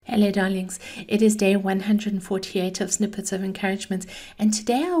Hello darlings, it is day 148 of Snippets of Encouragement, and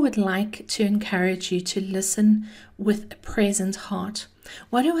today I would like to encourage you to listen with a present heart.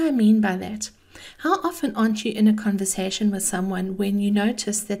 What do I mean by that? How often aren't you in a conversation with someone when you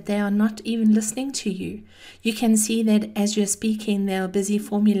notice that they are not even listening to you? You can see that as you're speaking, they are busy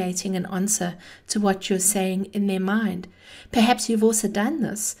formulating an answer to what you're saying in their mind. Perhaps you've also done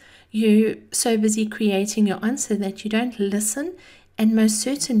this. You're so busy creating your answer that you don't listen, and most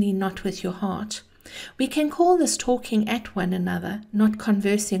certainly not with your heart. We can call this talking at one another, not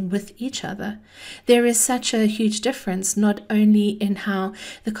conversing with each other. There is such a huge difference, not only in how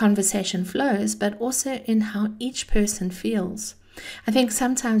the conversation flows, but also in how each person feels. I think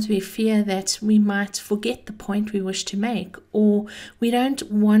sometimes we fear that we might forget the point we wish to make, or we don't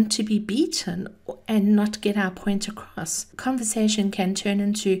want to be beaten and not get our point across. Conversation can turn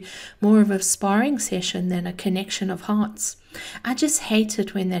into more of a sparring session than a connection of hearts. I just hate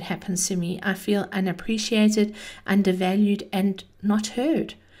it when that happens to me. I feel unappreciated, undervalued, and not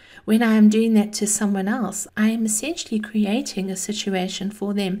heard. When I am doing that to someone else, I am essentially creating a situation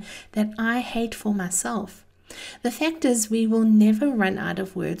for them that I hate for myself. The fact is, we will never run out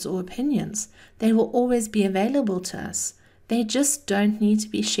of words or opinions. They will always be available to us. They just don't need to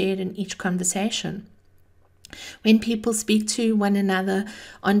be shared in each conversation. When people speak to one another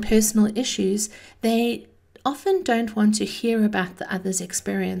on personal issues, they often don't want to hear about the other's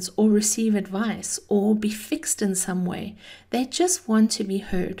experience or receive advice or be fixed in some way. They just want to be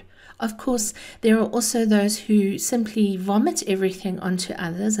heard. Of course, there are also those who simply vomit everything onto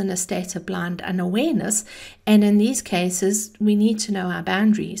others in a state of blind unawareness, and in these cases, we need to know our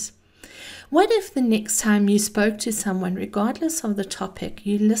boundaries. What if the next time you spoke to someone, regardless of the topic,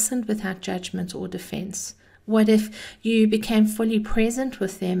 you listened without judgment or defense? What if you became fully present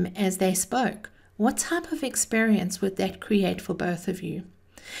with them as they spoke? What type of experience would that create for both of you?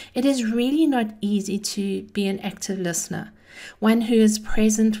 It is really not easy to be an active listener, one who is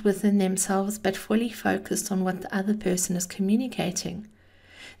present within themselves but fully focused on what the other person is communicating.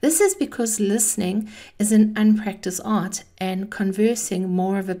 This is because listening is an unpracticed art and conversing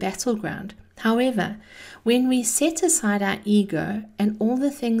more of a battleground. However, when we set aside our ego and all the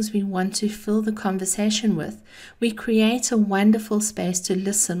things we want to fill the conversation with, we create a wonderful space to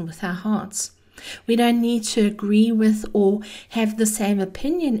listen with our hearts. We don't need to agree with or have the same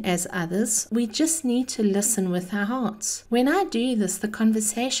opinion as others. We just need to listen with our hearts. When I do this, the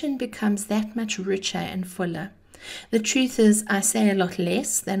conversation becomes that much richer and fuller. The truth is, I say a lot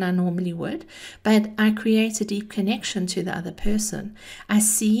less than I normally would, but I create a deep connection to the other person. I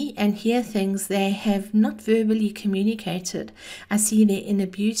see and hear things they have not verbally communicated. I see their inner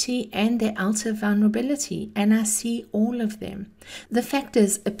beauty and their outer vulnerability, and I see all of them. The fact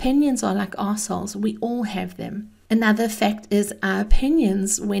is, opinions are like arseholes. We all have them. Another fact is our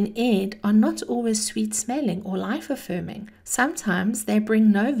opinions, when aired, are not always sweet-smelling or life-affirming. Sometimes they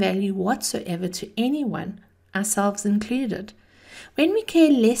bring no value whatsoever to anyone, ourselves included. When we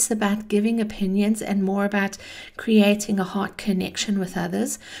care less about giving opinions and more about creating a heart connection with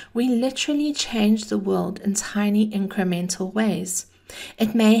others, we literally change the world in tiny incremental ways.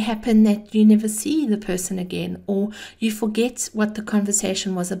 It may happen that you never see the person again, or you forget what the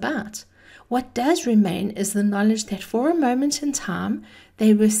conversation was about. What does remain is the knowledge that for a moment in time,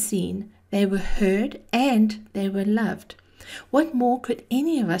 they were seen, they were heard, and they were loved. What more could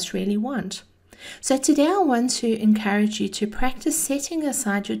any of us really want? So today I want to encourage you to practice setting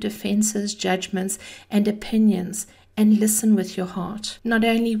aside your defenses, judgments, and opinions and listen with your heart. Not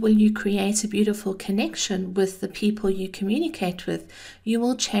only will you create a beautiful connection with the people you communicate with, you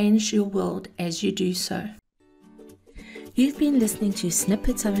will change your world as you do so. You've been listening to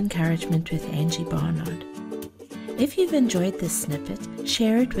Snippets of Encouragement with Angie Barnard. If you've enjoyed this snippet,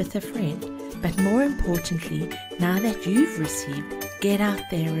 share it with a friend. But more importantly, now that you've received, get out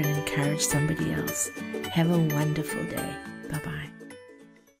there and encourage somebody else. Have a wonderful day. Bye-bye.